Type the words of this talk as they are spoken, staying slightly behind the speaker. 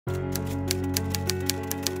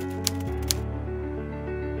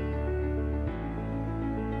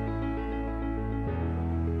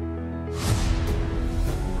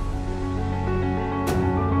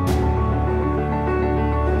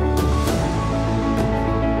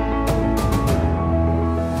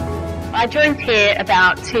I joined here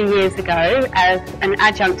about 2 years ago as an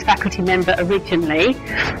adjunct faculty member originally,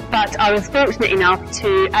 but I was fortunate enough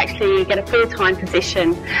to actually get a full-time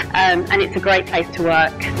position, and it's a great place to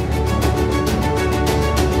work.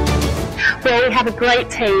 Well, we have a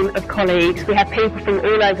great team of colleagues. We have people from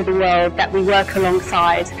all over the world that we work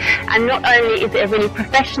alongside. And not only is it a really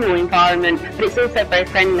professional environment, but it's also very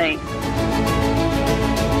friendly.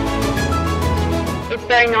 It's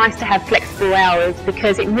very nice to have flexible hours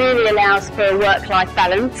because it really allows for a work-life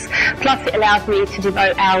balance. Plus it allows me to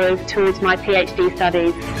devote hours towards my PhD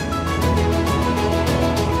studies.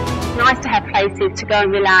 Nice to have places to go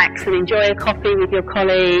and relax and enjoy a coffee with your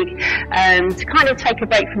colleague, to kind of take a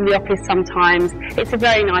break from the office sometimes. It's a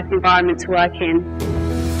very nice environment to work in.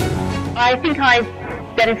 I think I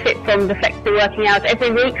benefit from the flexible working hours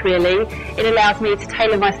every week really. It allows me to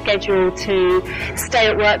tailor my schedule to stay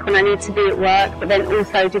at work when I need to be at work, but then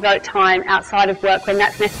also devote time outside of work when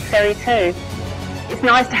that's necessary too. It's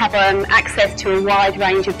nice to have access to a wide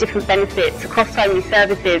range of different benefits across so many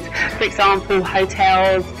services. For example,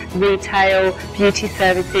 hotels, retail, beauty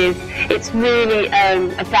services. It's really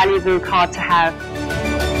a valuable card to have.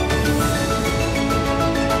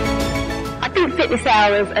 I think fitness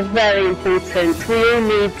hours are very important. We all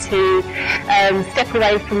need to step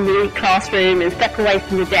away from the classroom and step away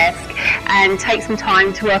from the desk and take some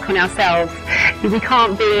time to work on ourselves. We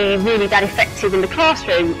can't be really that effective in the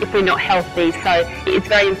classroom if we're not healthy, so it's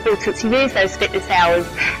very important to use those fitness hours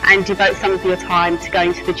and devote some of your time to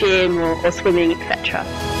going to the gym or swimming, etc.